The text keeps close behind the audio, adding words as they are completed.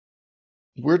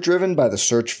We're driven by the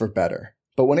search for better.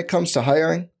 But when it comes to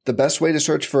hiring, the best way to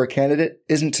search for a candidate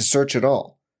isn't to search at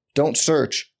all. Don't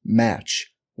search,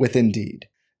 match with Indeed.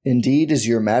 Indeed is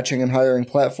your matching and hiring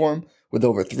platform with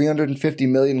over 350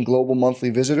 million global monthly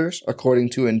visitors,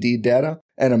 according to Indeed data,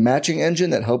 and a matching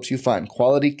engine that helps you find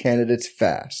quality candidates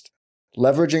fast.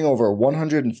 Leveraging over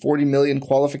 140 million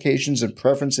qualifications and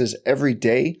preferences every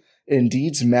day,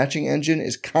 Indeed's matching engine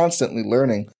is constantly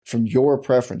learning from your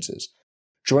preferences.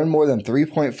 Join more than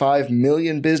 3.5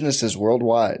 million businesses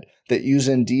worldwide that use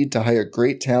Indeed to hire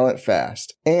great talent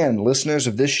fast. And listeners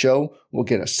of this show will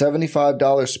get a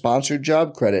 $75 sponsored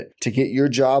job credit to get your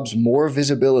jobs more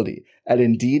visibility at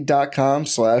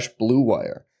Indeed.com/Blue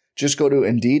Wire. Just go to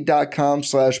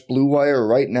Indeed.com/Blue Wire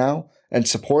right now and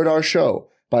support our show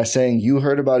by saying you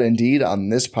heard about Indeed on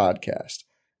this podcast.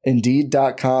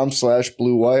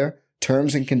 Indeed.com/Blue Wire.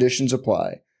 Terms and conditions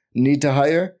apply. Need to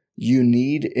hire? You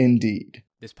need Indeed.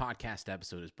 This podcast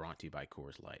episode is brought to you by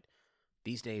Coors Light.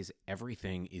 These days,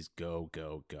 everything is go,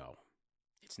 go, go.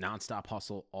 It's nonstop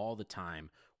hustle all the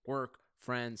time. Work,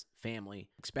 friends, family,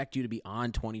 expect you to be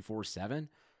on 24/7.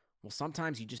 Well,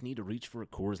 sometimes you just need to reach for a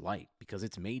Coors Light because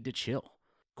it's made to chill.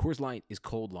 Coors Light is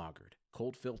cold lagered,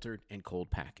 cold filtered, and cold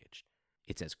packaged.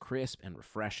 It's as crisp and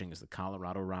refreshing as the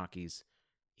Colorado Rockies.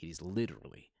 It is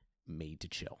literally made to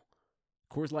chill.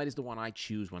 Coors Light is the one I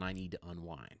choose when I need to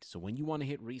unwind. So when you want to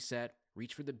hit reset,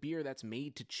 reach for the beer that's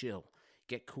made to chill.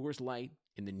 Get Coors Light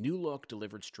in the new look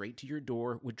delivered straight to your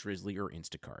door with Drizzly or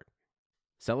Instacart.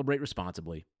 Celebrate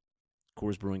responsibly.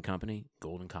 Coors Brewing Company,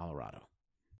 Golden, Colorado.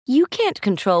 You can't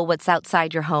control what's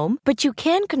outside your home, but you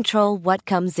can control what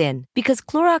comes in. Because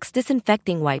Clorox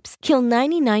disinfecting wipes kill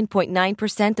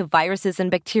 99.9% of viruses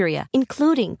and bacteria,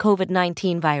 including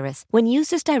COVID-19 virus, when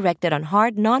used as directed on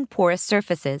hard, non-porous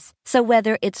surfaces. So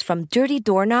whether it's from dirty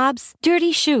doorknobs,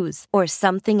 dirty shoes, or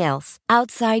something else,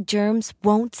 outside germs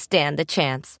won't stand a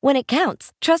chance. When it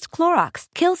counts, trust Clorox.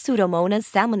 Kill Pseudomonas,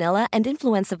 Salmonella, and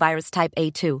influenza virus type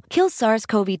A2. Kill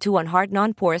SARS-CoV-2 on hard,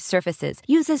 non-porous surfaces.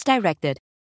 Use as directed.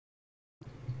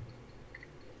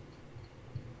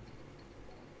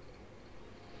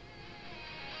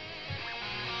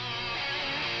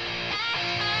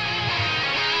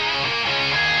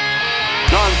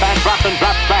 Broughton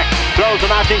drops back, throws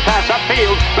an arching pass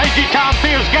upfield. Reggie Tom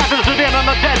Fields gathers it in on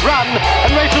the dead run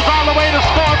and races all the way to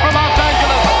score for Los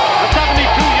Angeles. A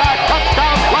 72-yard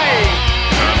touchdown play.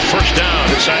 First down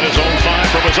inside his own 5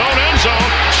 from his own end zone.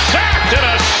 Sacked and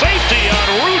a safety on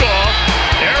Rudolph.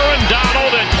 Aaron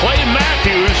Donald and Clay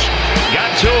Matthews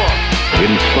got to him.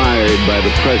 Inspired by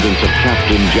the presence of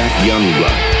Captain Jack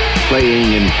Youngblood, playing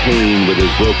in pain with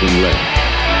his broken leg.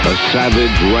 A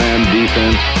savage Ram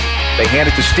defense. They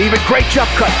hand it to Steven. Great jump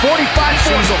cut. 45.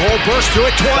 Sees a hole burst through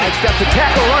it. 20. Side steps a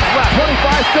tackle. Runs left.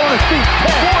 25. Still on his feet.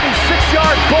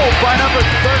 46-yard goal by number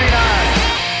 39.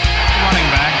 Running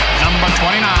back, number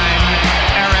 29,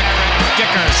 Eric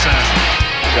Dickerson.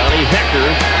 Johnny Hecker,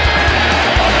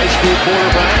 a high school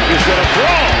quarterback, is going to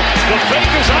throw. The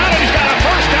fake is on, and he's got a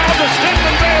first down to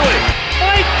Stephen Bailey.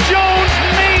 Mike Jones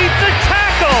made the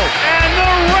tackle, and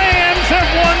the Rams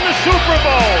have won the Super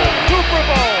Bowl. Super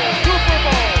Bowl. Super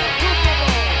Bowl.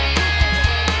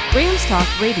 Rams Talk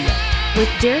Radio with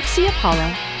Derek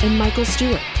Ciapala and Michael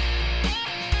Stewart.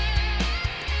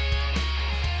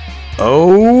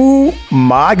 Oh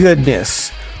my goodness.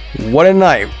 What a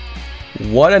night.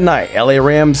 What a night. LA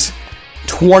Rams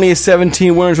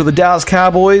 20-17 winners with the Dallas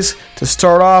Cowboys to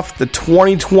start off the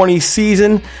 2020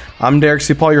 season. I'm Derek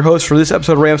Ciapala, your host for this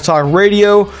episode of Rams Talk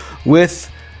Radio with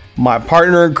my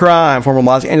partner in crime, former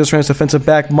Los Angeles Rams defensive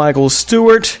back Michael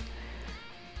Stewart.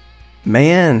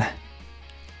 Man,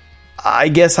 I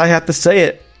guess I have to say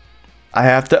it. I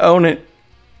have to own it.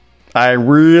 I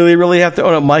really, really have to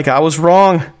own it. Mike, I was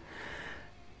wrong.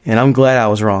 And I'm glad I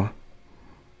was wrong.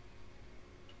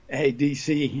 Hey,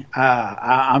 DC,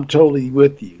 I'm totally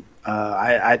with you.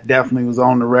 I definitely was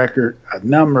on the record a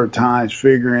number of times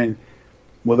figuring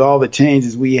with all the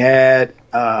changes we had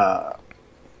that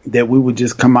we would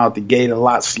just come out the gate a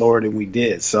lot slower than we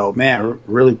did. So, man,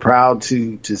 really proud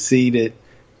to see that.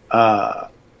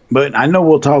 But I know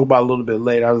we'll talk about it a little bit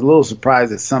later. I was a little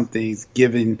surprised at some things,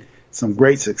 given some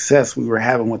great success we were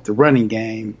having with the running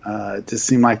game. It just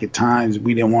seemed like at times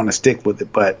we didn't want to stick with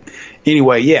it. But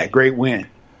anyway, yeah, great win.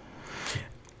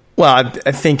 Well,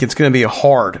 I think it's going to be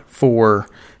hard for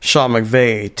Sean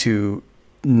McVay to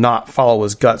not follow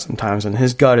his gut sometimes, and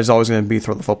his gut is always going to be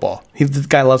throw the football. The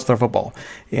guy loves to throw football,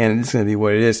 and it's going to be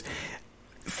what it is.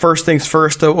 First things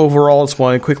first, though, overall, just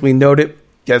want to quickly note it.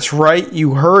 That's right,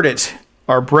 you heard it.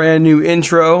 Our brand new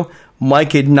intro.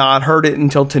 Mike had not heard it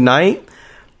until tonight.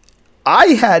 I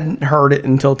hadn't heard it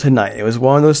until tonight. It was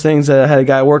one of those things that I had a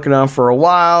guy working on for a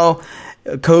while.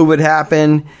 COVID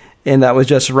happened, and that was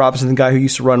Justin Robinson, the guy who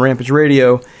used to run Rampage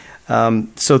Radio.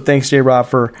 So thanks, J-Rob,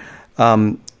 for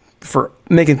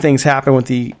making things happen with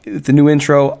the new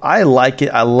intro. I like it.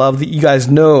 I love you guys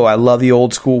know I love the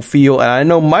old school feel, and I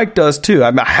know Mike does too.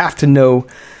 I have to know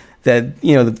that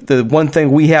the one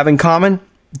thing we have in common,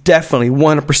 definitely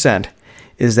 100%,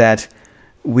 is that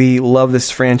we love this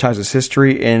franchise's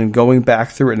history. And going back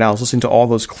through it, and I was listening to all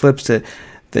those clips that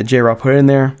J-Rob put in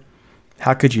there.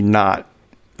 How could you not?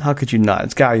 How could you not?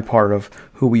 It's got to be part of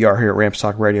who we are here at Ramps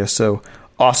Talk Radio. So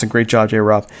awesome. Great job,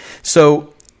 J-Rob.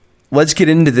 So let's get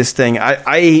into this thing.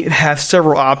 I have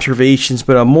several observations,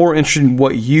 but I'm more interested in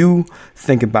what you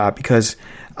think about, because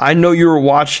I know you were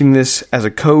watching this as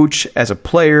a coach, as a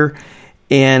player,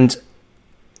 and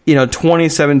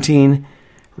 2017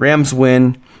 Rams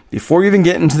win. Before you even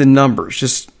get into the numbers,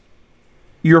 just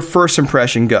your first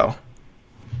impression, go.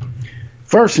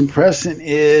 First impression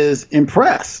is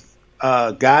impressed.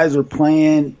 Guys were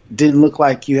playing, didn't look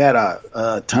like you had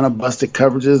a ton of busted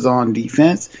coverages on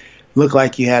defense. Looked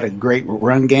like you had a great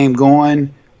run game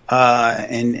going,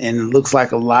 and it looks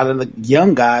like a lot of the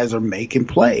young guys are making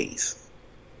plays.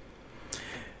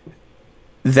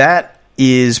 That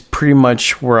is pretty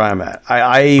much where I'm at.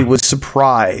 I was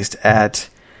surprised at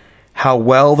how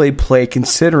well they play,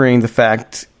 considering the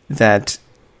fact that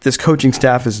this coaching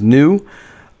staff is new.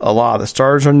 A lot of the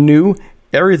starters are new.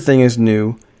 Everything is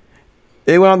new.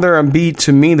 They went out there and beat,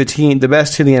 to me, the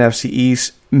best team in the NFC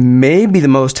East, maybe the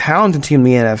most talented team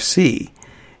in the NFC.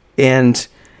 And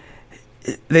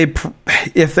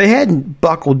if they hadn't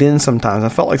buckled in sometimes, I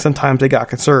felt like sometimes they got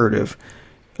conservative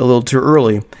a little too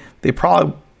early, they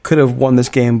probably could have won this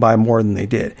game by more than they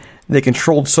did. They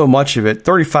controlled so much of it.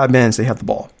 35 minutes they had the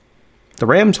ball. The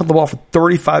Rams held the ball for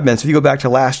 35 minutes. If you go back to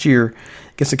last year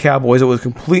against the Cowboys, it was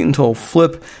complete until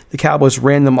flip. The Cowboys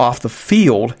ran them off the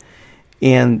field.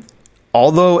 And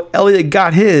although Elliott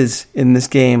got his in this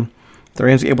game, the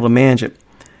Rams were able to manage it.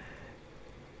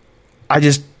 I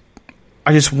just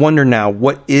wonder now,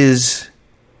 what is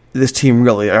this team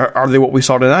really? Are they what we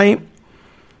saw tonight?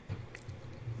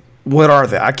 What are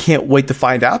they? I can't wait to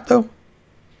find out, though.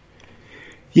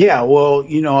 Yeah, well,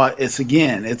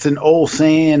 it's an old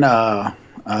saying.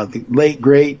 The late,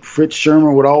 great Fritz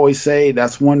Sherman would always say,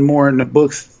 that's one more in the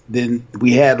books than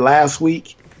we had last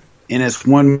week, and it's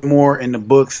one more in the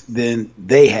books than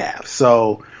they have.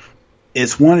 So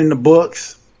it's one in the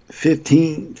books,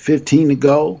 15 to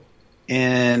go.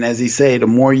 And as he say, the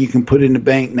more you can put in the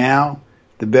bank now,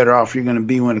 the better off you're going to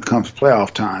be when it comes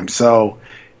playoff time. So,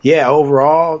 yeah,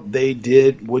 overall, they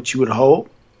did what you would hope.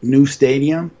 New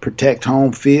stadium, protect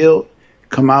home field,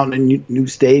 come out in a new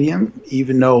stadium,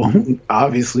 even though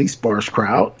obviously sparse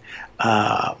crowd.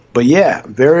 But yeah,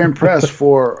 very impressed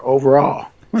for overall.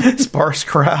 Sparse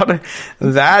crowd?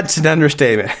 That's an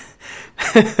understatement.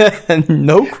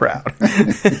 No crowd.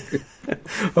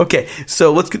 Okay,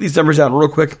 so let's get these numbers down real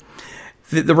quick.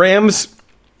 The Rams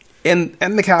and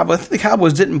the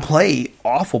Cowboys didn't play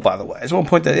awful, by the way. I just want to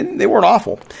point that out. They weren't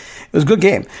awful. It was a good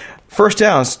game. First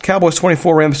downs, Cowboys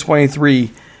 24, Rams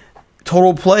 23.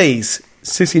 Total plays,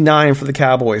 69 for the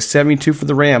Cowboys, 72 for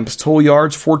the Rams. Total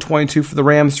yards, 422 for the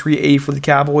Rams, 380 for the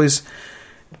Cowboys.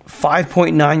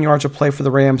 5.9 yards of play for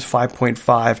the Rams,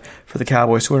 5.5 for the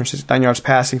Cowboys. 269 yards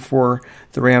passing for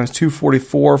the Rams,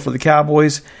 244 for the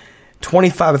Cowboys.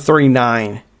 25 of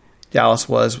 39, Dallas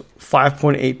was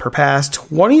 5.8 per pass.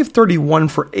 20 of 31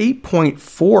 for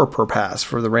 8.4 per pass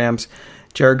for the Rams.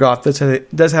 Jared Goff does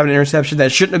have an interception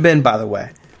that shouldn't have been, by the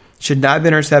way. Should not have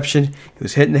been an interception. He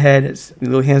was hit in the head. It's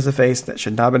little hands to the face. That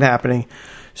should not have been happening.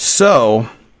 So,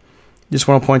 just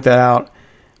want to point that out.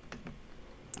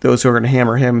 Those who are going to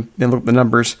hammer him, then look at the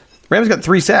numbers. Rams got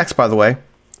 3 sacks, by the way.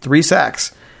 3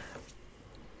 sacks.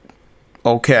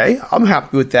 Okay, I'm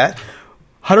happy with that.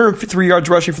 153 yards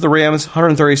rushing for the Rams,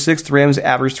 136. The Rams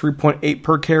averaged 3.8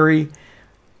 per carry,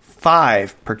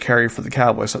 5 per carry for the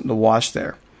Cowboys. Something to watch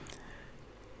there.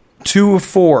 2 of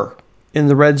 4 in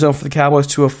the red zone for the Cowboys,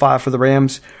 2 of 5 for the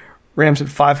Rams. Rams had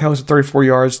 5 penalties at 34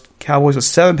 yards. Cowboys with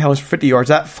 7 penalties for 50 yards.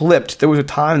 That flipped. There was a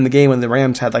time in the game when the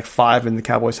Rams had like 5 and the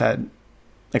Cowboys had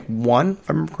like 1, if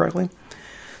I remember correctly.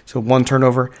 So 1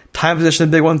 turnover. Time position,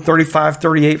 the big one,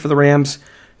 35-38 for the Rams,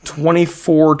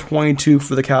 24-22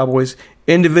 for the Cowboys.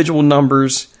 Individual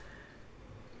numbers,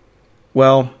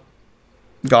 well,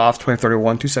 Goff, 20-31,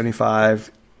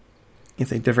 275.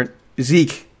 Anything different?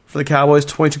 Zeke for the Cowboys,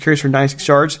 22 carries for 96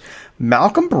 yards.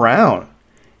 Malcolm Brown,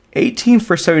 18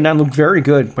 for 79, looked very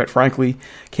good, quite frankly.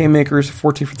 Cam Akers,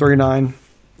 14 for 39.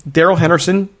 Darrell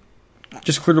Henderson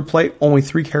just cleared the plate, only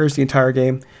 3 carries the entire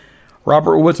game.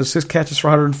 Robert Woods with 6 catches for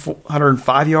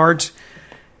 105 yards.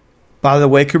 By the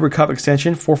way, Cooper Kupp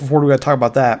extension, 4 for 40. We got to talk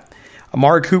about that.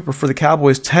 Amari Cooper for the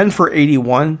Cowboys, 10 for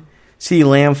 81. CeeDee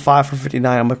Lamb, 5 for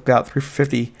 59. I'm looking out 3 for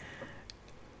 50.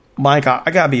 Mike,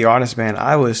 I got to be honest, man.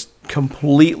 I was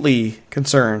completely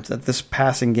concerned that this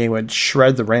passing game would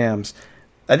shred the Rams.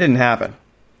 That didn't happen.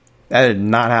 That did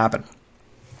not happen.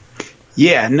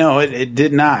 Yeah, no, it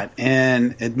did not.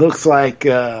 And it looks like,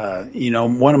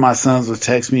 one of my sons was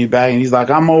texting me back, and he's like,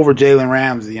 I'm over Jalen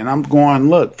Ramsey. And I'm going,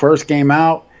 look, first game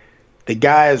out, the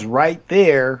guy is right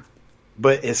there,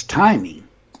 but it's timing.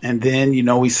 And then,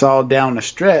 we saw down the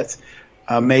stretch,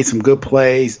 made some good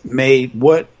plays, made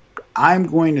what I'm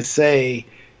going to say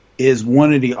is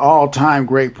one of the all-time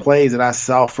great plays that I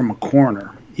saw from a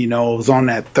corner. It was on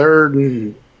that third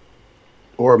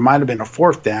or it might have been a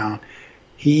fourth down.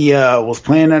 He was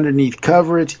playing underneath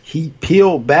coverage. He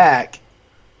peeled back,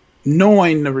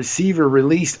 knowing the receiver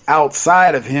released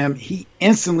outside of him. He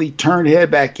instantly turned head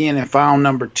back in and found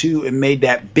number 2 and made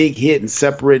that big hit and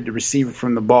separated the receiver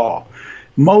from the ball.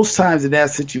 Most times in that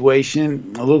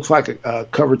situation, it looks like a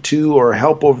cover 2 or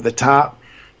help over the top.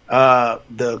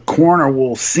 The corner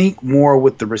will sync more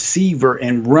with the receiver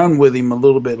and run with him a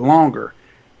little bit longer.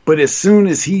 But as soon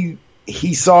as he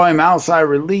saw him outside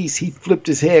release, he flipped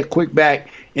his head quick back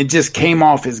and just came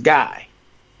off his guy.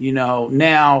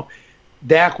 Now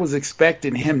Dak was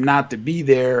expecting him not to be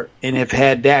there, and if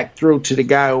had Dak throw to the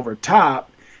guy over top,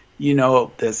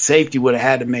 the safety would have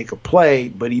had to make a play,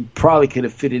 but he probably could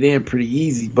have fit it in pretty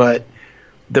easy. But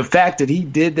the fact that he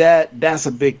did that's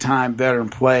a big-time veteran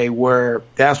play where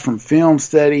that's from film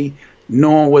study,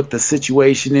 knowing what the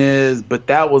situation is. But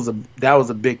that was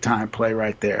a big-time play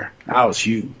right there. That was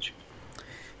huge.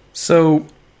 So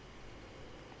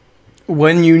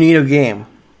when you need a game,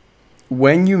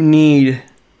 when you need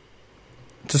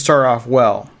to start off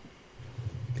well,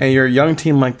 and you're a young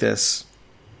team like this,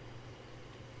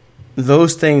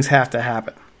 those things have to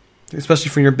happen, especially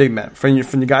from your big men, from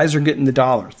the guys who are getting the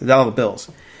dollar bills.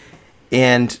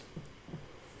 And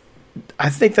I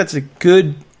think that's a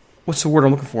good, what's the word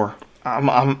I'm looking for?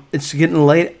 It's getting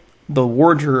late. The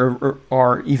words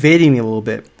are evading me a little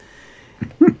bit.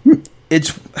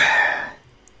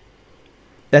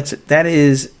 That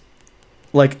is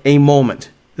like a moment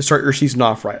to start your season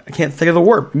off right. I can't think of the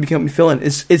word. You can't fill in.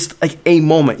 It's like a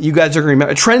moment. You guys are going to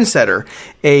remember a trendsetter.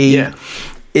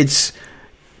 It's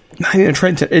not even a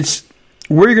trendsetter. It's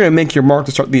where you're going to make your mark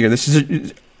to start the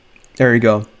year. There you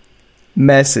go.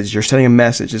 Message. You're sending a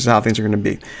message. This is how things are going to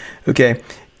be. Okay.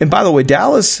 And by the way,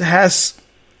 Dallas has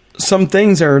some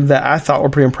things there that I thought were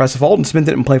pretty impressive. Aldon Smith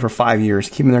didn't play for 5 years.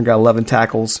 Keeping there, got 11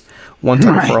 tackles, 1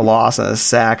 tackle for a loss and a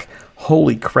sack.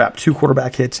 Holy crap. 2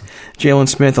 quarterback hits. Jalen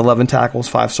Smith, 11 tackles,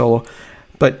 5 solo.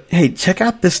 But, hey, check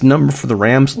out this number for the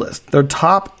Rams list. Their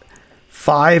top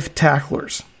 5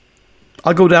 tacklers.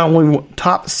 I'll go down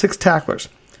top 6 tacklers.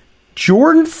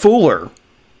 Jordan Fuller,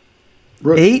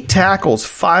 8 tackles,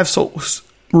 5 solos.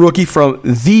 Rookie from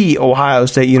the Ohio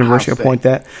State University. I'll point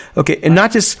that. Okay, and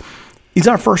not just, he's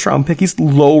not a first-round pick. He's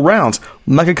low rounds.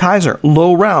 Micah Kiser,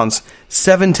 low rounds,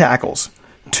 7 tackles,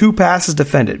 2 passes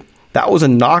defended. That was a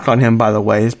knock on him, by the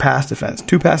way, his pass defense.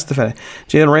 2 passes defended.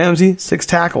 Jalen Ramsey, 6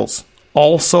 tackles,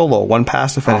 all solo, 1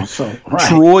 pass defended.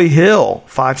 Troy Hill,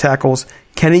 5 tackles.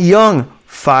 Kenny Young,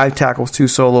 5 tackles, 2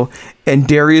 solo. And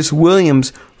Darius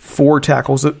Williams, 4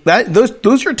 tackles. Those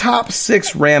are your top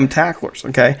 6 Ram tacklers,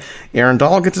 okay? Aaron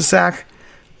Donald gets a sack.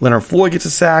 Leonard Floyd gets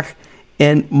a sack.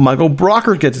 And Michael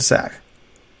Brockert gets a sack.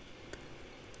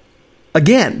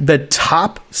 Again, the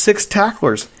top 6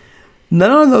 tacklers. None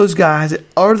of those guys,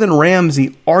 other than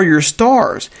Ramsey, are your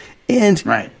stars. And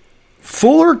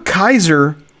Fuller,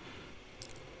 Kiser,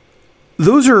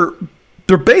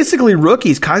 they're basically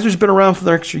rookies. Kaiser's been around for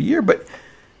the extra year, but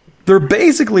they're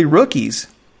basically rookies.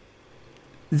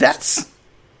 That's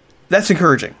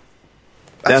encouraging.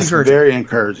 That's very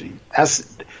encouraging.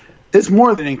 It's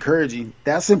more than encouraging.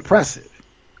 That's impressive.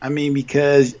 I mean,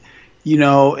 because me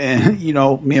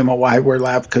and my wife were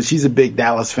laughing because she's a big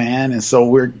Dallas fan, and so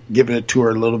we're giving it to her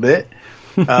a little bit.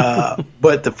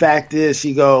 But the fact is,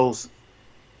 she goes,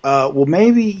 well,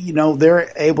 maybe,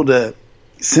 they're able to,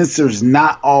 since there's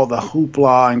not all the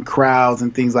hoopla and crowds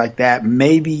and things like that,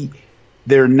 maybe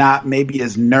they're not maybe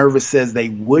as nervous as they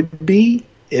would be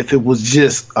if it was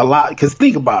just a lot. Because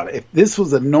think about it. If this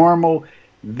was a normal,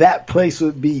 that place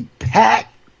would be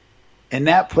packed and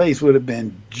that place would have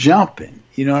been jumping.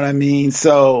 You know what I mean?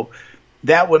 So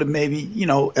that would have maybe,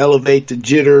 elevate the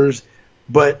jitters.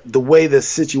 But the way the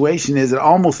situation is, it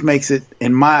almost makes it,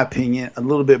 in my opinion, a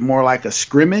little bit more like a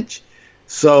scrimmage.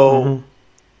 So,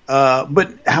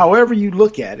 but however you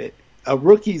look at it, a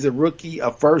rookie's a rookie,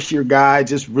 a first-year guy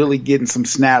just really getting some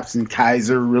snaps, and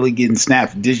Kaiser really getting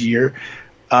snaps this year.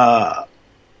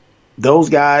 Those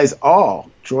guys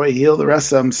Troy Hill, the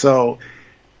rest of them. So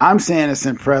I'm saying it's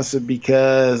impressive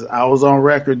because I was on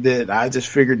record that I just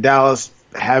figured Dallas,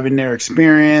 having their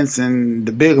experience and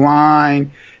the big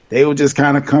line, they would just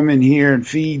kind of come in here and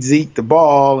feed Zeke the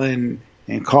ball and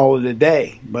call it a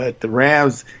day. But the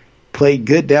Rams played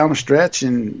good down the stretch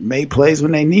and made plays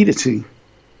when they needed to.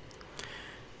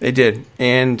 They did.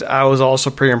 And I was also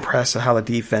pretty impressed at how the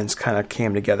defense kind of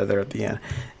came together there at the end.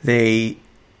 The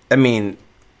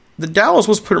Dallas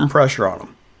was putting pressure on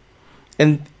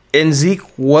them. And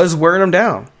Zeke was wearing them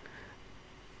down.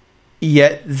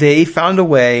 Yet they found a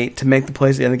way to make the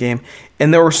plays at the end of the game.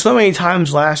 And there were so many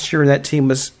times last year that team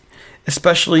was,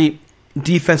 especially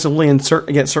defensively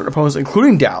against certain opponents,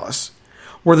 including Dallas,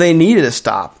 where they needed a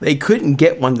stop. They couldn't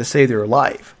get one to save their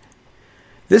life.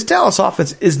 This Dallas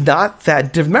offense is not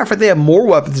that different. Matter of fact, they have more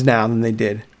weapons now than they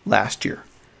did last year.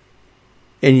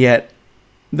 And yet,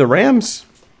 the Rams,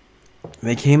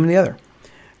 they came together.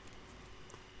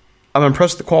 I'm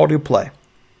impressed with the quality of play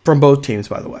from both teams,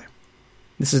 by the way.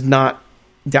 This is not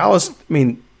Dallas.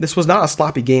 This was not a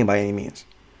sloppy game by any means.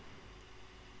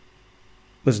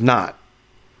 It was not.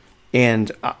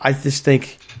 And I just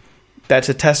think that's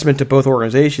a testament to both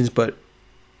organizations. But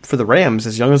for the Rams,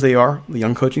 as young as they are, the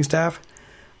young coaching staff,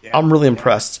 I'm really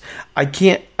impressed. I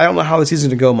don't know how the season's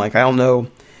going to go, Mike. I don't know.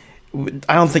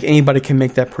 I don't think anybody can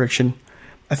make that prediction.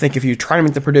 I think if you try to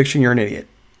make the prediction, you're an idiot.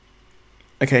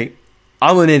 Okay,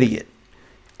 I'm an idiot.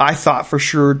 I thought for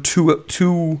sure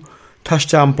two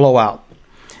touchdown blowout,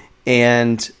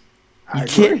 and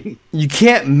you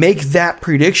can't make that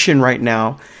prediction right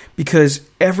now because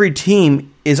every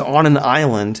team is on an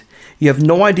island. You have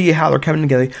no idea how they're coming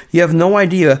together. You have no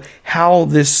idea how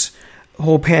this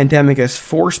whole pandemic has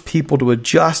forced people to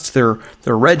adjust their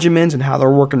regimens and how they're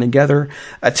working together.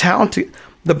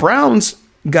 The Browns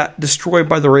got destroyed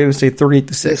by the Ravens today,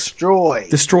 38-6.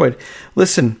 Destroyed.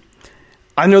 Listen,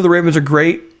 I know the Ravens are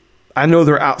great. I know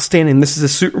they're outstanding. This is a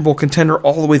Super Bowl contender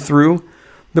all the way through.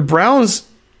 The Browns,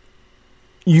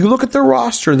 you look at their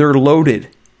roster, they're loaded.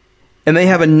 And they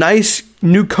have a nice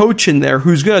new coach in there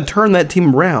who's going to turn that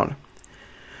team around.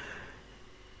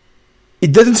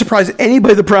 It doesn't surprise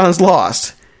anybody the Browns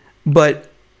lost. But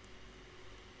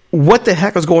what the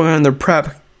heck was going on in their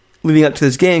prep leading up to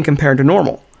this game compared to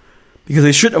normal? Because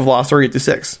they shouldn't have lost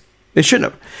 38-6. They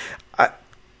shouldn't have.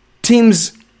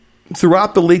 Teams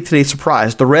throughout the league today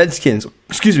surprised. The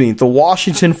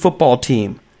Washington football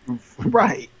team.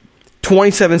 Right.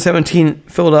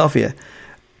 27-17 Philadelphia.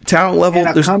 Talent level.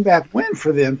 And a comeback win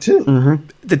for them, too.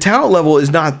 Mm-hmm. The talent level is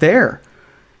not there.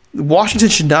 Washington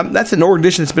should not. That's an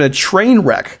organization that's been a train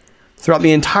wreck throughout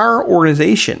the entire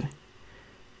organization.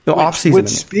 Which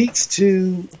speaks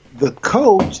to the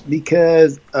coach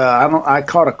because I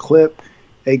caught a clip.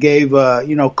 They gave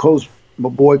Coach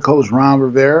Ron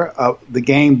Rivera the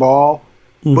game ball,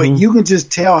 but you can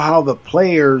just tell how the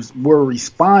players were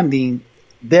responding.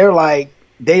 They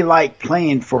like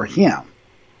playing for him.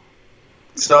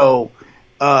 So,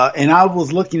 and I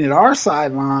was looking at our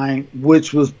sideline,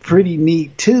 which was pretty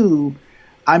neat too.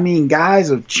 I mean,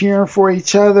 guys are cheering for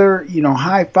each other,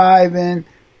 high-fiving.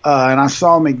 And I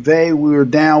saw McVay. We were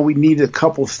down. We needed a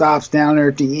couple stops down there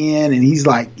at the end. And he's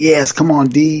like, yes, come on,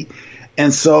 D.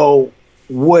 And so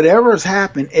whatever's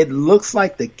happened, it looks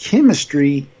like the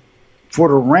chemistry for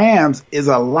the Rams is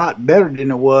a lot better than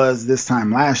it was this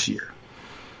time last year.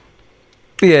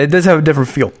 Yeah, it does have a different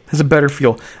feel. It has a better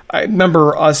feel. I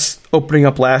remember us opening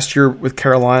up last year with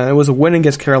Carolina. It was a win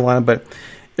against Carolina, but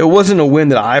it wasn't a win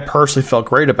that I personally felt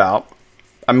great about.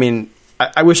 I mean,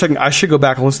 I wish I should go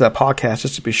back and listen to that podcast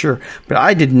just to be sure. But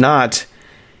I did not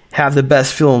have the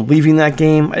best feeling leaving that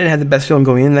game. I didn't have the best feeling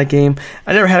going into that game.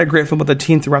 I never had a great feeling about the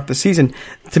team throughout the season.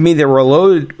 To me, they were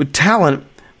loaded with talent,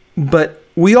 but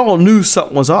we all knew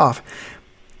something was off.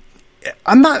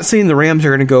 I'm not saying the Rams are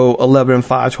going to go 11-5,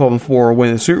 12-4,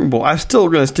 win the Super Bowl. I'm still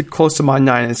going to stick close to my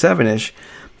 9-7-ish,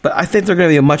 but I think they're going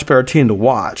to be a much better team to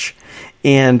watch.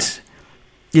 And,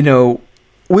 we don't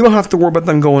have to worry about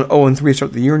them going 0-3 to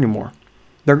start the year anymore.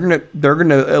 They're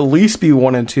gonna at least be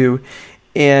 1-2,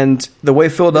 and the way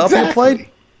Philadelphia played,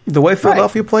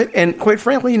 and quite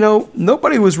frankly,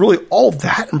 nobody was really all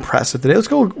that impressive today. Let's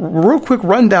go real quick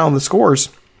rundown of the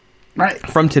scores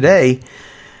from today.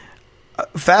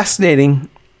 Fascinating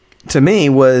to me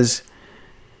was,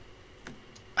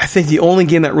 I think the only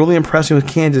game that really impressed me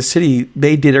was Kansas City.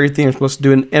 They did everything they're supposed to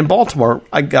do, and Baltimore,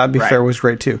 I gotta be fair, was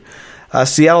great too.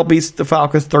 Seattle beats the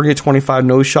Falcons 30-25.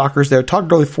 No shockers there. Todd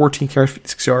Gurley, 14 carries,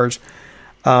 56 yards.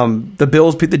 The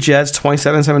Bills beat the Jets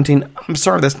 27-17. I'm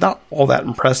sorry, that's not all that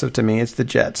impressive to me. It's the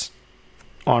Jets,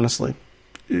 honestly.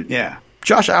 Yeah.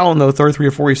 Josh Allen, though, 33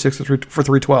 of 46 for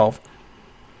 312.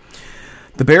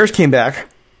 The Bears came back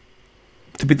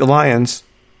to beat the Lions.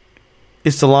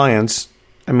 It's the Lions.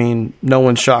 I mean, no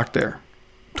one's shocked there.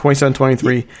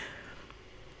 27-23.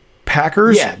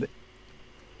 Packers. Yeah.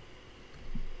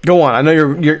 Go on. I know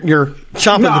you're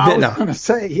chomping the bit now. I was going to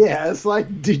say, it's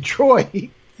like Detroit.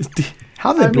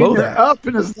 How they blow that? Up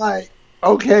and it's like,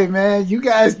 okay, man, you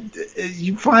guys,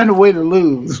 you find a way to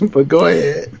lose, but go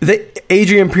ahead.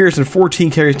 Adrian Pearson, 14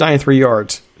 carries, 93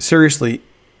 yards. Seriously,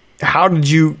 how did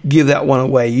you give that one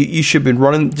away? You should have been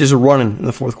running in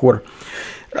the fourth quarter.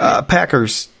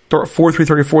 Packers,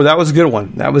 43-34. That was a good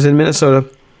one. That was in Minnesota.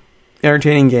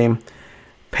 Entertaining game.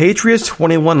 Patriots,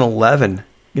 21-11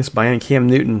 against Miami. Cam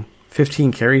Newton,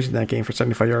 15 carries in that game for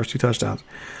 75 yards, 2 touchdowns.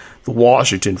 The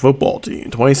Washington football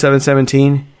team,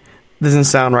 27-17. Doesn't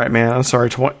sound right, man. I'm sorry.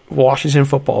 Washington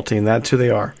football team, that's who they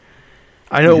are.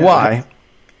 I know why.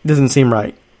 Doesn't seem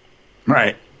right.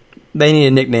 Right. They need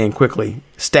a nickname quickly.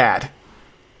 Stad.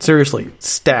 Seriously,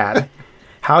 Stad.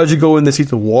 How did you go in this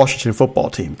season, Washington football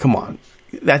team? Come on.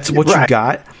 That's what you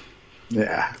got?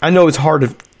 Yeah. I know it's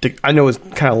hard I know it's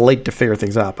kind of late to figure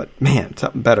things out, but man,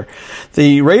 something better.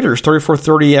 The Raiders,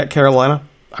 34-30 at Carolina.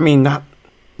 I mean, not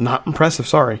impressive,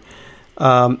 sorry.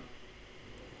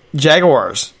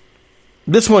 Jaguars.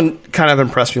 This one kind of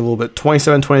impressed me a little bit.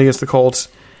 27-20 against the Colts.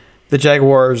 The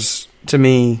Jaguars, to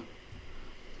me,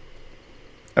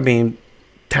 I mean,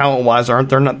 talent-wise, they're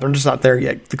just not there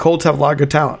yet. The Colts have a lot of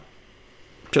good talent.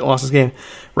 Lost this game.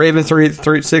 Ravens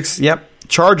 38-36. Yep.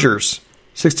 Chargers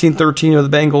 16-13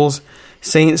 of the Bengals.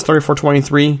 Saints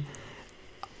 34-23.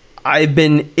 I've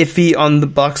been iffy on the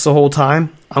Bucs the whole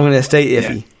time. I'm going to stay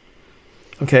iffy.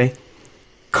 Yeah. Okay.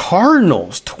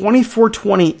 Cardinals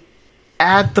 24-20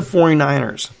 at the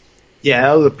 49ers. Yeah,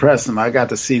 that was impressive. I got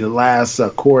to see the last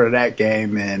quarter of that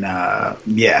game, and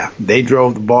they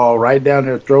drove the ball right down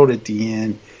their throat at the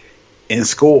end and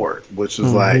scored, which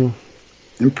was like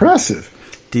impressive.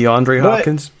 DeAndre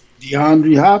Hopkins.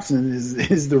 DeAndre Hopkins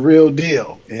is the real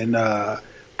deal, and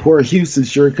poor Houston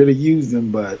sure could have used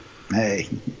him, but hey,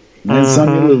 win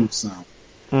some, you lose some.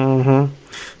 Mm-hmm.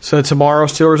 So tomorrow,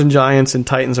 Steelers and Giants and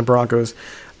Titans and Broncos.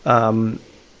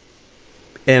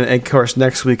 And of course,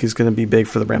 next week is going to be big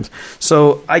for the Rams.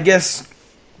 So I guess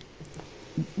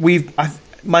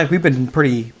Mike, we've been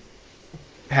pretty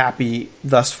happy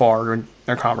thus far in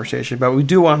our conversation, but we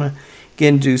do want to get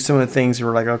into some of the things that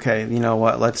we're like, okay, you know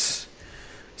what,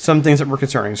 some things that we're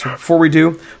concerning. So before we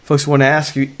do, folks, I want to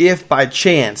ask you if by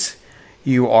chance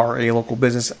you are a local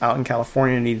business out in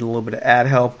California and need a little bit of ad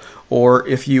help, or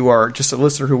if you are just a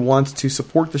listener who wants to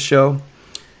support the show,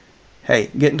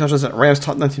 hey, get in touch with us at Rams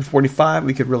Talk 1945.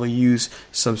 We could really use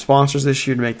some sponsors this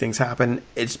year to make things happen.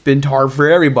 It's been hard for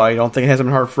everybody. I don't think it hasn't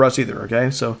been hard for us either,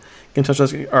 okay? So get in touch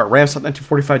with us at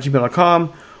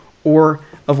ramstalk1945gmail.com or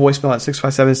a voicemail at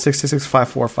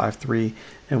 657-666-5453,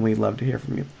 and we'd love to hear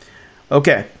from you.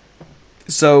 Okay,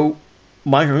 so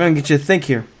Mike, I'm going to get you to think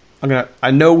here.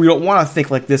 I know we don't want to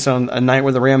think like this on a night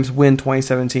where the Rams win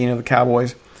 2017 of the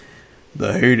Cowboys.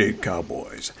 The hated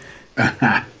Cowboys.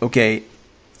 Okay,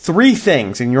 3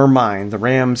 things in your mind the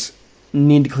Rams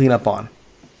need to clean up on.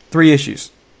 3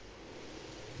 issues.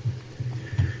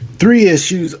 3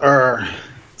 issues are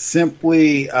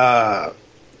simply, I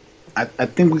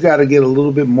think we got to get a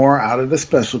little bit more out of the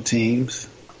special teams.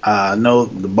 I know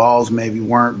the balls maybe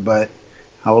weren't, but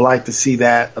I would like to see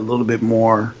that a little bit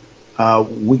more.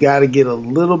 We got to get a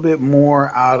little bit more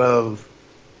out of,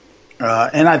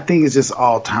 and I think it's just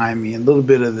all timing, a little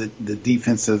bit of the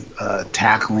defensive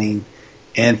tackling.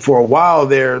 And for a while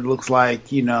there, it looks like,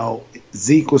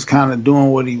 Zeke was kind of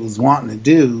doing what he was wanting to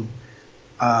do.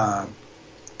 And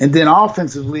then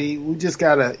offensively, we just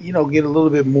got to, get a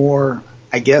little bit more,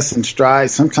 I guess, in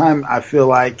stride. Sometimes I feel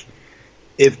like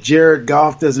if Jared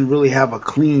Goff doesn't really have a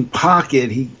clean pocket,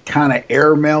 he kind of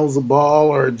airmails the ball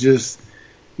or just,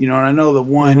 and I know the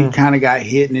one he kind of got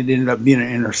hit and it ended up being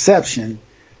an interception.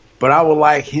 But I would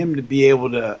like him to be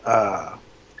able to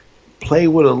play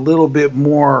with a little bit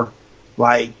more,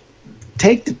 like,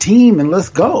 take the team and let's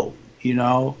go,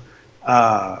 and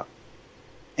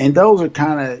those are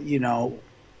kind of,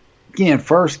 again,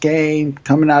 first game,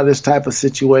 coming out of this type of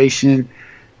situation.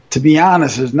 To be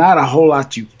honest, there's not a whole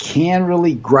lot you can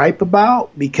really gripe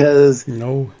about because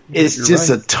it's just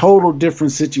a total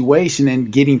different situation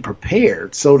and getting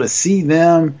prepared. So to see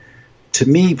them, to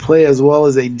me, play as well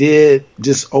as they did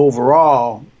just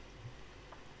overall,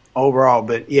 overall.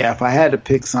 But yeah, if I had to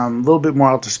pick some, a little bit more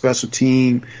out the special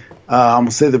team, I'm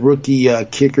gonna say the rookie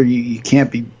kicker. You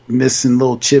can't be missing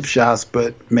little chip shots,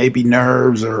 but maybe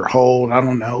nerves or hold. I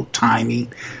don't know,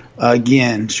 timing.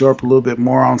 Again, show up a little bit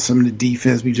more on some of the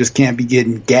defense. We just can't be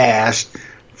getting gashed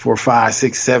for 5,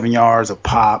 6, 7 yards a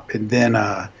pop. And then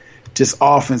just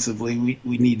offensively,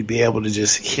 we need to be able to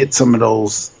just hit some of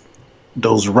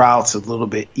those routes a little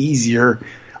bit easier.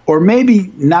 Or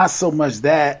maybe not so much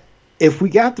that. If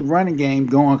we got the running game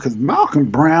going, because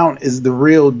Malcolm Brown is the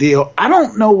real deal. I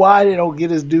don't know why they don't get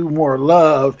this dude more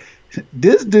love.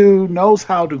 This dude knows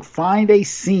how to find a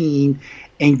seam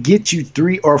and get you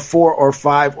 3 or 4 or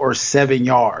 5 or 7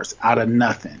 yards out of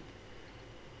nothing.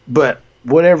 But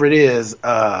whatever it is,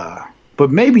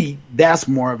 but maybe that's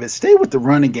more of it. Stay with the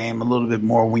running game a little bit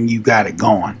more when you got it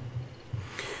going.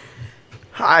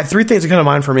 3 things that come to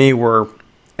mind for me were,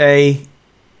 A,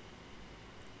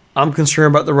 I'm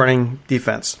concerned about the running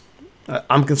defense.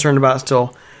 I'm concerned about it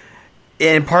still.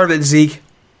 And part of it, Zeke,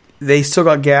 they still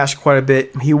got gashed quite a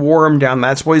bit. He wore them down.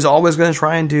 That's what he's always going to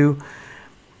try and do.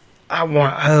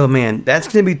 Oh, man, that's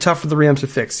going to be tough for the Rams to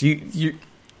fix.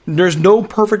 There's no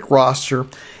perfect roster,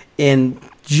 and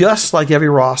just like every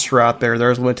roster out there,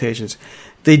 there's limitations.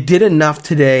 They did enough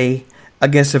today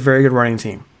against a very good running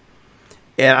team.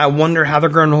 And I wonder how they're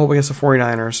going to hold against the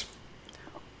 49ers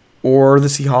or the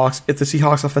Seahawks, if the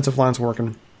Seahawks offensive line's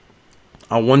working.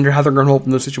 I wonder how they're going to hold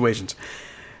in those situations.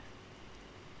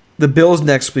 The Bills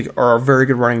next week are a very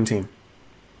good running team.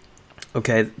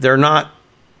 Okay, they're not.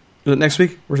 Is it next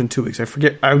week or is it in 2 weeks? I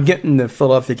forget. I'm getting the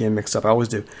Philadelphia game mixed up. I always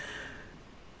do.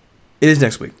 It is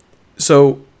next week.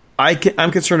 So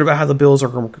I'm concerned about how the Bills are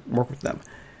going to work with them.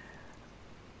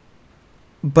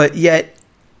 But yet,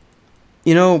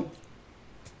 it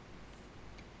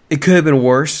could have been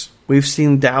worse. We've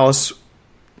seen Dallas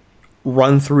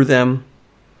run through them.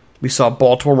 We saw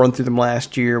Baltimore run through them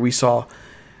last year. We saw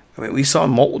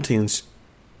multiple teams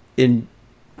in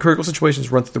critical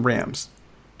situations run through the Rams.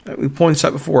 We pointed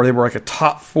out before, they were like a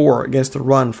top 4 against the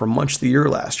run for much of the year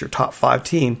last year, top 5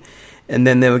 team, and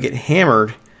then they would get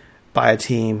hammered by a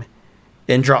team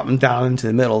and drop them down into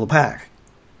the middle of the pack.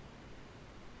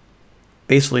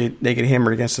 Basically, they get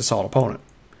hammered against a solid opponent.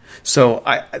 So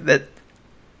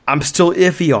I'm still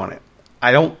iffy on it.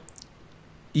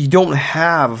 You don't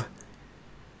have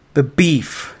the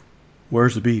beef.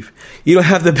 Where's the beef? You don't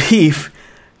have the beef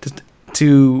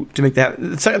to make that.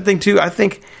 The second thing, too, I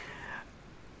think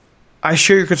I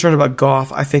share your concern about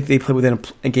Goff. I think they played within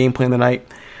a game plan tonight.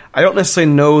 I don't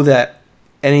necessarily know that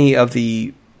any of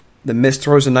the missed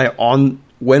throws tonight on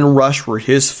when rush were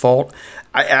his fault.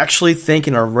 I actually think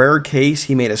in a rare case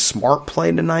he made a smart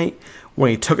play tonight when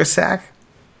he took a sack.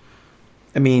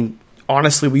 I mean,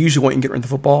 honestly, we usually want you to get rid of the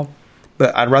football,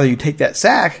 but I'd rather you take that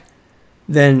sack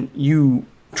than you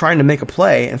trying to make a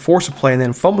play and force a play and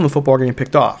then fumbling the football getting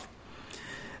picked off.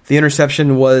 The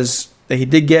interception that he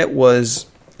did get was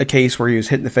a case where he was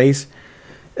hit in the face.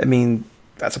 I mean,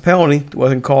 that's a penalty. It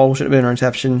wasn't called. Should have been an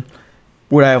interception.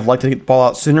 Would I have liked to get the ball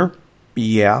out sooner?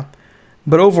 Yeah.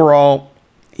 But overall,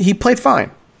 he played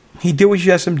fine. He did what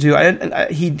you asked him to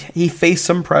do. He faced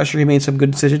some pressure. He made some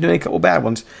good decisions. He made a couple bad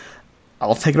ones.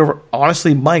 I'll take it over.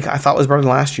 Honestly, Mike, I thought it was better than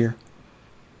last year.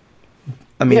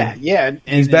 I mean, yeah, and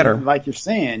he's better. And like you're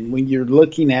saying, when you're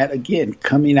looking at, again,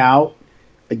 coming out,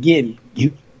 again,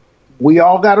 we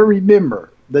all got to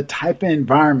remember the type of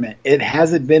environment. It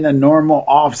hasn't been a normal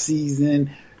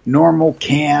offseason, normal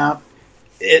camp.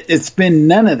 It's been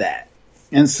none of that.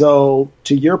 And so,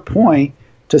 to your point,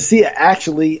 to see it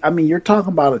actually, I mean, you're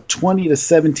talking about a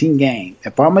 20-17 game.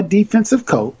 If I'm a defensive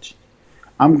coach,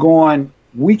 I'm going,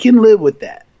 we can live with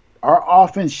that. Our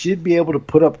offense should be able to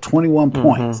put up 21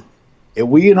 points. If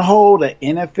we can hold an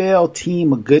NFL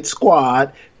team, a good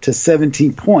squad, to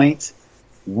 17 points,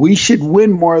 we should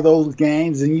win more of those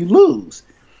games than you lose.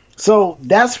 So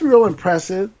that's real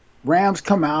impressive. Rams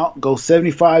come out, go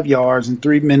 75 yards in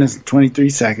 3 minutes and 23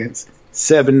 seconds,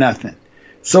 7-0.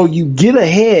 So you get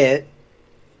ahead,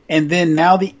 and then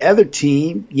now the other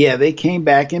team, they came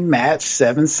back and matched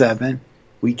 7-7.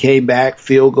 We came back,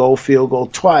 field goal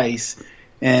twice.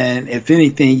 And if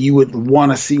anything, you would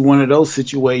want to see one of those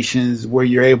situations where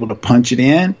you're able to punch it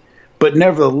in. But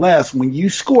nevertheless, when you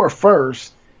score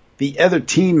first, the other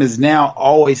team is now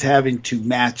always having to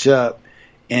match up.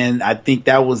 And I think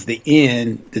that was the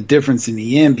difference in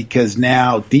the end, because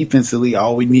now defensively,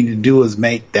 all we need to do is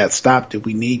make that stop that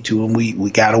we need to, and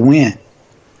we got to win.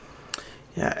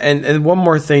 Yeah, and one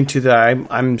more thing, too, that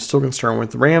I'm still concerned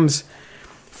with. The Rams,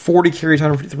 40 carries,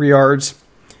 153 yards.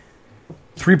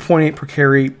 3.8 per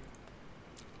carry.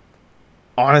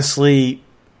 Honestly,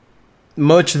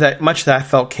 much of that I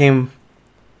felt came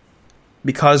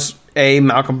because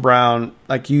Malcolm Brown,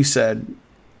 like you said,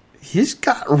 he's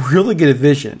got really good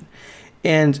vision.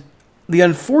 And the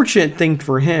unfortunate thing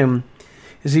for him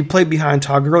is he played behind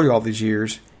Todd Gurley all these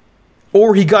years,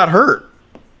 or he got hurt.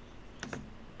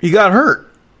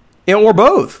 Or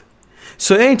both.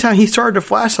 So anytime he started to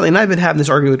flash something, and I've been having this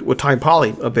argument with Ty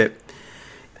Polley a bit,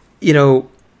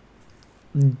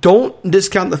 don't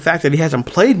discount the fact that he hasn't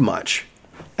played much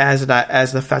as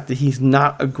the fact that he's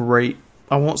not a great,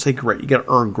 I won't say great, you got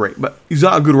to earn great, but he's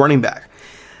not a good running back.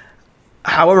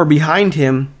 However, behind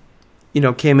him,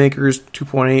 Cam Akers,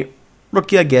 2.8,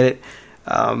 rookie, I get it.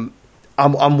 I'm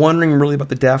wondering really about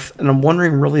the depth, and I'm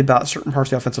wondering really about certain parts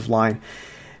of the offensive line.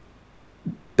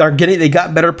 They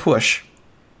got better push.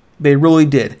 They really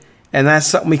did. And that's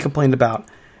something we complained about.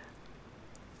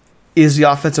 Is the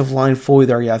offensive line fully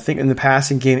there? Yeah, I think in the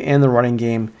passing game and the running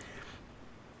game,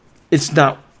 it's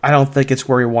not. I don't think it's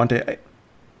where we want it.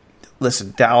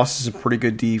 Listen, Dallas is a pretty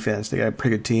good defense. They got a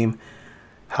pretty good team.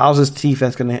 How's this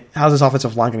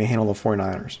offensive line going to handle the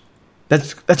 49ers?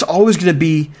 That's always going to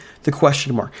be the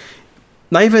question mark.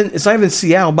 It's not even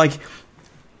Seattle. Like,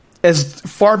 as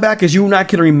far back as you and I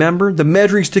can remember, the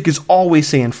measuring stick is always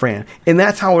San Fran. And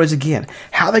that's how it is again.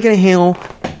 How are they going to handle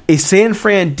a San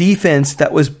Fran defense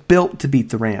that was built to beat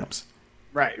the Rams?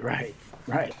 Right.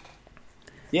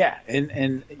 Yeah,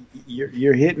 and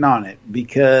you're hitting on it,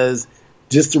 because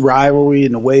just the rivalry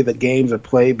and the way the games are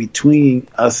played between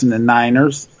us and the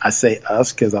Niners. I say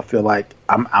us because I feel like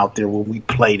I'm out there when we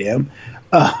play them.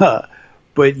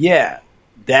 But yeah,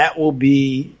 that will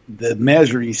be the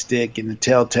measuring stick and the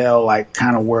telltale, like,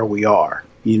 kind of where we are,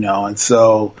 And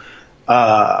so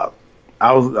I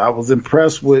was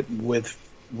impressed with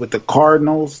the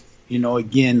Cardinals.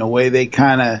 Again, the way they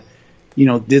kind of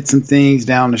did some things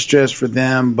down the stretch for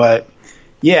them. But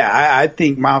yeah, I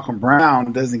think Malcolm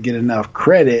Brown doesn't get enough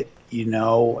credit,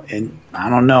 and I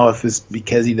don't know if it's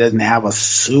because he doesn't have a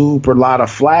super lot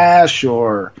of flash,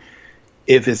 or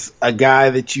if it's a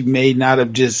guy that you may not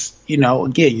have just,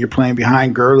 again, you're playing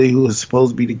behind Gurley, who was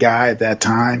supposed to be the guy at that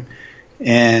time,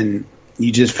 and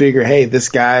you just figure, hey, this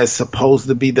guy is supposed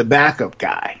to be the backup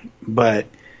guy. But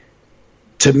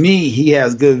to me, he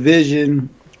has good vision,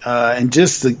 and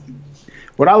just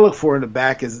what I look for in the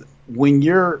back is when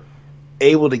you're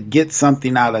able to get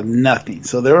something out of nothing.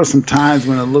 So there are some times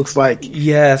when it looks like,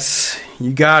 yes,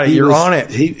 you got it, you're on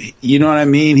it. You know what I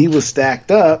mean? He was stacked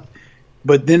up.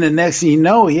 But then the next thing you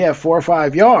know, he had 4 or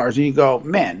 5 yards, and you go,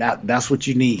 man, that's what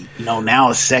you need. Now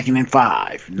it's 2nd and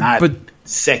 5, not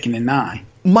 2nd and 9.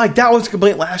 Mike, that was the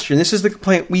complaint last year, and this is the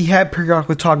complaint we had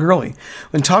periodically with Todd Gurley.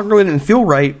 When Todd Gurley didn't feel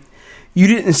right, you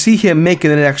didn't see him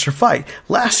making an extra fight.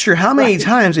 Last year, how many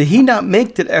times did he not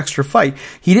make that extra fight?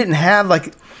 He didn't have,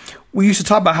 we used to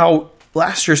talk about how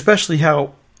last year, especially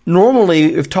how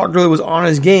normally if Todd Gurley was on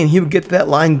his game, he would get to that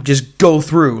line, just go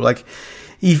through. Like,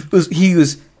 he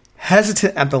was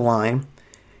hesitant at the line,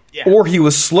 or he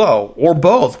was slow, or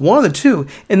both, one of the two.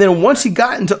 And then once he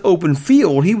got into open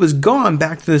field, he was gone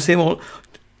back to the same old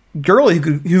Gurley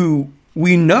who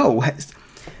we know has.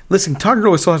 Listen, Todd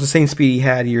Gurley still has the same speed he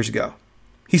had years ago.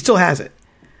 He still has it.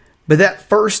 But that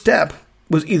first step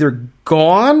was either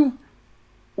gone,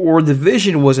 or the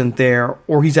vision wasn't there,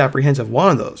 or he's apprehensive.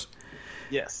 One of those.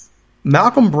 Yes.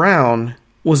 Malcolm Brown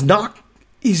was not.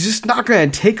 He's just not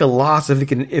going to take a loss if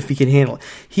he can handle it.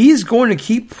 He's going to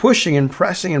keep pushing and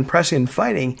pressing and pressing and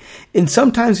fighting, and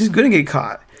sometimes he's going to get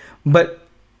caught. But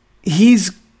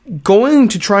he's going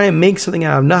to try and make something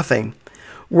out of nothing.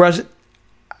 Whereas,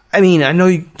 I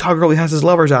know Todd Gurley has his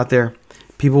lovers out there.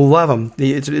 People love him.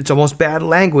 It's almost bad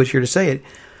language here to say it.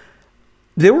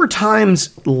 There were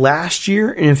times last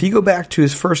year, and if you go back to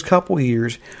his first couple of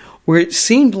years, where it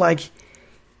seemed like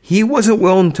he wasn't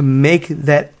willing to make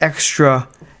that extra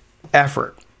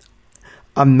effort.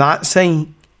 I'm not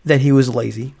saying that he was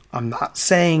lazy. I'm not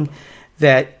saying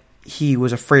that he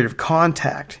was afraid of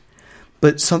contact.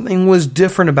 But something was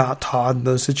different about Todd in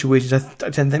those situations. I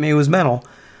tend to think maybe it was mental.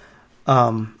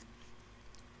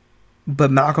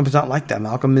 But Malcolm's not like that.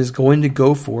 Malcolm is going to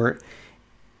go for it.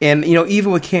 And,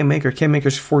 even with Cam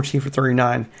Akers 14 for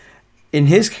 39. In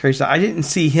his case, I didn't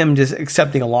see him just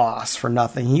accepting a loss for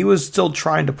nothing. He was still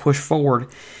trying to push forward.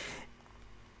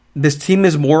 This team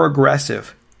is more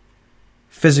aggressive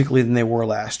physically than they were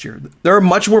last year. They're a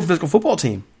much more physical football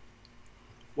team.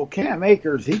 Well, Cam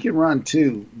Akers, he can run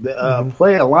too. The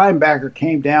play, a linebacker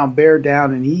came down, bear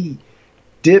down, and he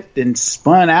dipped and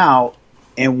spun out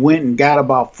and went and got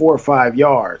about 4 or 5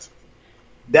 yards.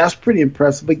 That's pretty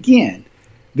impressive. Again,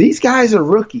 these guys are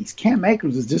rookies. Cam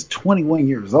Akers is just 21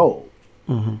 years old.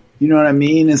 Mm-hmm. You know what I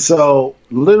mean? And so,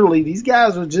 literally, these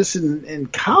guys were just in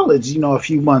college, a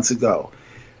few months ago.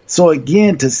 So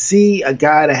again, to see a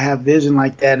guy to have vision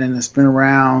like that and to spin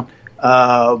around,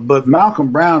 but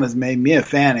Malcolm Brown has made me a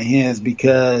fan of his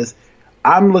because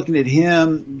I'm looking at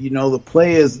him, the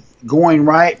play is going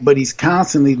right, but he's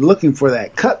constantly looking for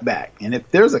that cutback. And if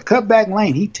there's a cutback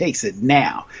lane, he takes it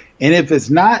now. And if it's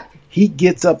not, he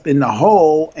gets up in the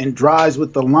hole and drives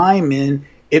with the lineman.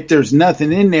 If there's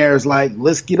nothing in there, it's like,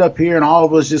 let's get up here and all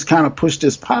of us just kind of push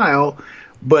this pile.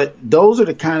 But those are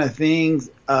the kind of things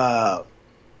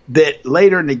that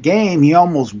later in the game, he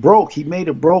almost broke. He made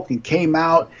it broke and came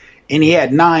out, and he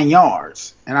had 9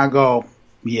 yards. And I go,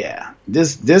 yeah,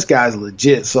 this guy's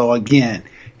legit. So again,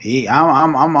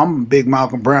 I'm a big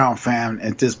Malcolm Brown fan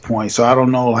at this point. So I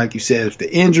don't know, like you said, if the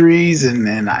injuries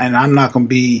and I'm not going to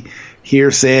be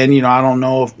here saying, I don't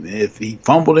know if he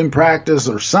fumbled in practice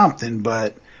or something,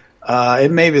 but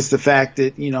maybe it's the fact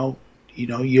that you don't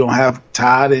have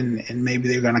Todd and maybe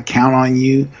they're going to count on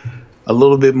you a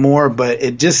little bit more. But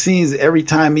it just seems every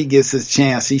time he gets his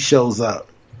chance, he shows up.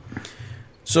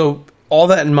 So all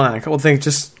that in mind, a couple of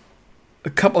things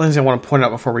I want to point out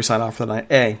before we sign off for the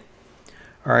night.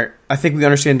 All right, I think we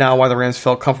understand now why the Rams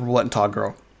felt comfortable letting Todd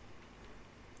grow.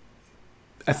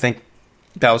 I think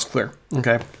that was clear.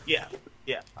 Okay. Yeah,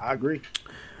 I agree.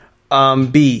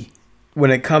 B, when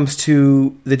it comes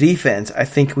to the defense, I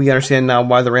think we understand now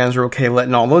why the Rams are okay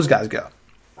letting all those guys go.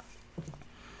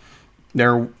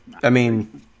 Probably going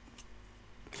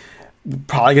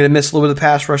to miss a little bit of the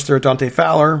pass rush there at Dante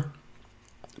Fowler,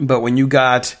 but when you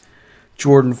got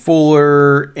Jordan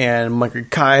Fuller and Micah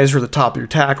Kaiser at the top of your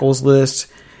tackles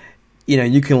list,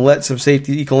 you can let some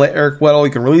safety. You can let Eric Weddle.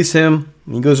 You can release him.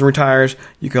 He goes and retires.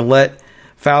 You can let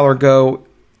Fowler go.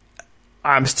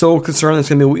 I'm still concerned there's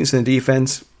going to be a weakness in the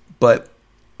defense, but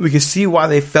we can see why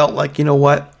they felt like, you know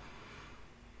what?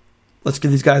 Let's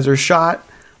give these guys their shot.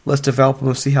 Let's develop them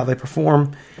and see how they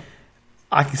perform.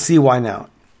 I can see why now.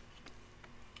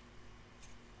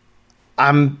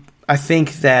 I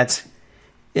think that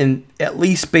at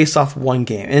least based off one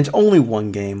game, and it's only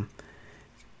one game.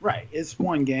 Right, it's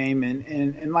one game,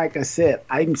 and like I said,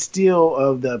 I'm still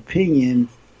of the opinion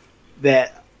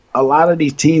that a lot of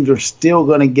these teams are still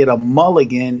going to get a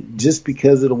mulligan just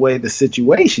because of the way the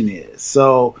situation is.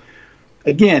 So,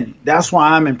 again, that's why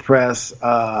I'm impressed.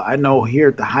 I know here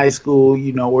at the high school,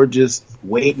 we're just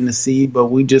waiting to see, but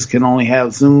we just can only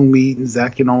have Zoom meetings.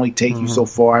 That can only take you so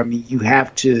far. I mean, you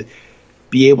have to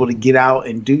be able to get out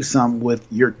and do something with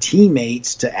your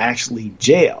teammates to actually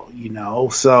gel,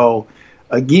 So,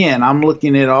 again, I'm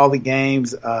looking at all the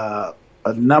games. A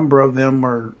number of them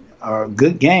are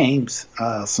good games,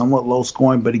 somewhat low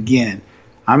scoring. But, again,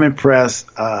 I'm impressed.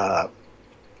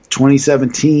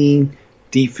 2017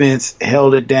 defense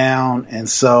held it down. And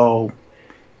so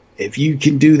if you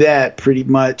can do that, pretty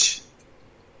much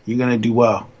you're going to do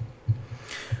well.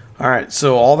 All right.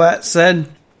 So all that said,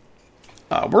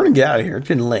 we're going to get out of here. It's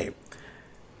getting late.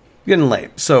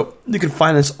 So you can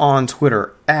find us on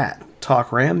Twitter at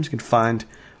Talk Rams. You can find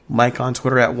Mike on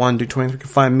Twitter at 1Dude23. You can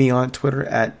find me on Twitter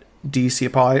at DC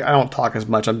Apollo. I don't talk as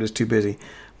much. I'm just too busy.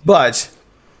 But,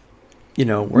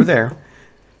 we're there.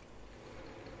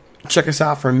 Check us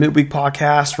out for a midweek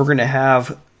podcast. We're going to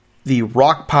have the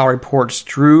Rock Power Report's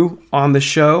Drew on the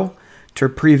show to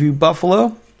preview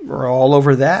Buffalo. We're all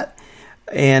over that.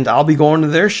 And I'll be going to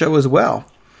their show as well.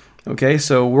 Okay,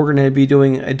 so we're going to be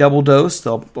doing a double dose.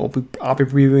 I'll be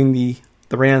previewing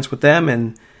the Rams with them,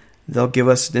 and they'll give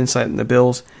us an insight in the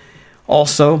Bills.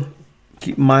 Also,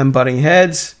 keep in mind butting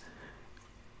heads.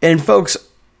 And folks,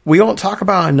 we don't talk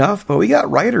about it enough, but we got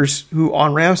writers who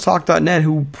on RamsTalk.net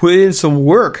who put in some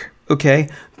work. Okay,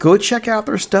 go check out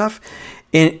their stuff.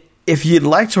 And if you'd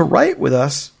like to write with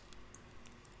us,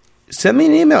 send me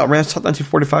an email at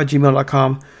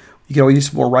ramstalk1945gmail.com. You can always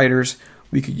use some more writers.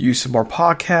 We could use some more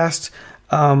podcast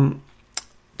talent.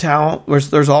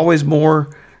 There's always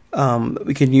more that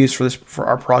we can use for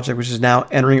our project, which is now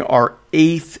entering our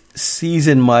 8th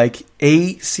season, Mike.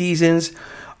 8 seasons.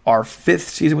 Our 5th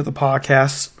season with the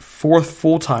podcast. 4th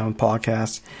full-time with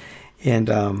podcasts. And,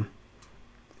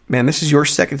 man, this is your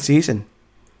 2nd season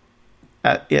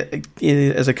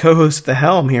as a co-host at the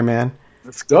helm here, man.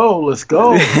 Let's go.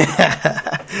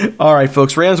 All right,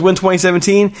 folks. Rams win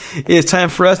 2017. It is time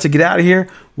for us to get out of here.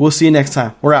 We'll see you next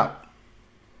time. We're out.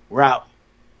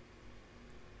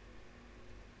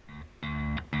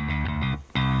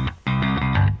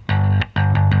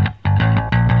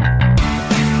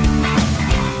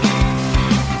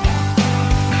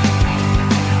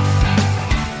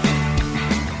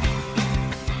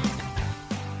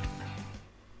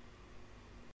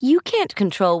 You can't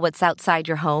control what's outside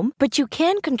your home, but you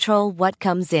can control what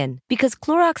comes in. Because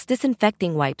Clorox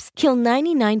disinfecting wipes kill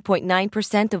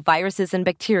 99.9% of viruses and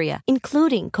bacteria,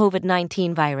 including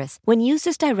COVID-19 virus, when used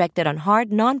as directed on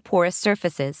hard, non-porous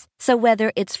surfaces. So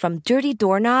whether it's from dirty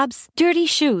doorknobs, dirty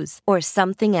shoes, or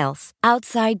something else,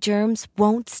 outside germs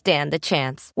won't stand a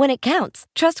chance. When it counts,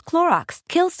 trust Clorox.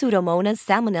 Kill Pseudomonas,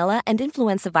 Salmonella, and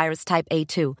influenza virus type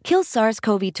A2. Kill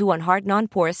SARS-CoV-2 on hard,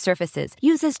 non-porous surfaces.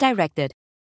 Use as directed.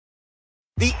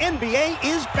 The NBA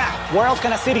is back. Where else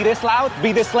can a city this loud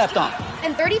be this slept on?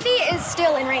 And 30 feet is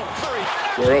still in range.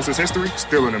 Where else is history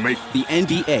still in the making? The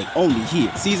NBA, only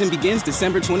here. Season begins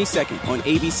December 22nd on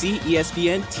ABC,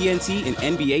 ESPN, TNT, and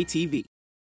NBA TV.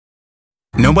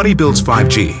 Nobody builds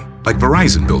 5G like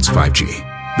Verizon builds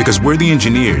 5G. Because we're the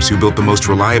engineers who built the most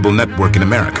reliable network in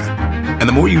America. And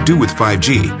the more you do with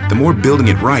 5G, the more building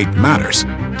it right matters.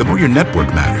 The more your network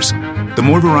matters. The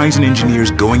more Verizon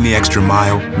engineers going the extra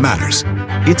mile matters.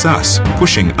 It's us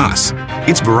pushing us.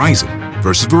 It's Verizon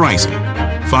versus Verizon.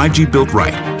 5G built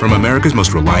right from America's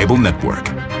most reliable network.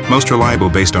 Most reliable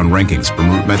based on rankings from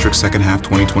RootMetrics second half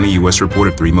 2020 U.S. report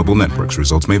of 3 mobile networks.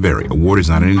 Results may vary. Award is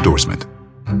not an endorsement.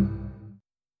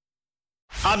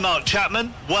 I'm Mark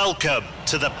Chapman. Welcome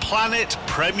to the Planet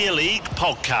Premier League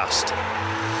podcast.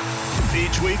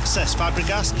 Each week, Cesc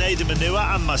Fabregas, Nader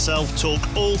Manua and myself talk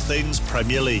all things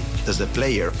Premier League. As a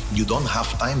player, you don't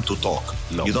have time to talk.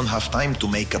 No. You don't have time to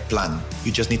make a plan.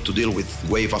 You just need to deal with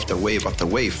wave after wave after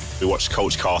wave. We watched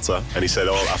Coach Carter and he said,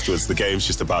 afterwards, the game's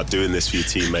just about doing this for your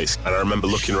teammates. And I remember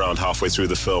looking around halfway through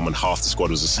the film and half the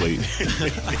squad was asleep.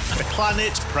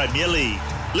 Planet Premier League.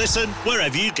 Listen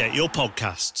wherever you get your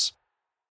podcasts.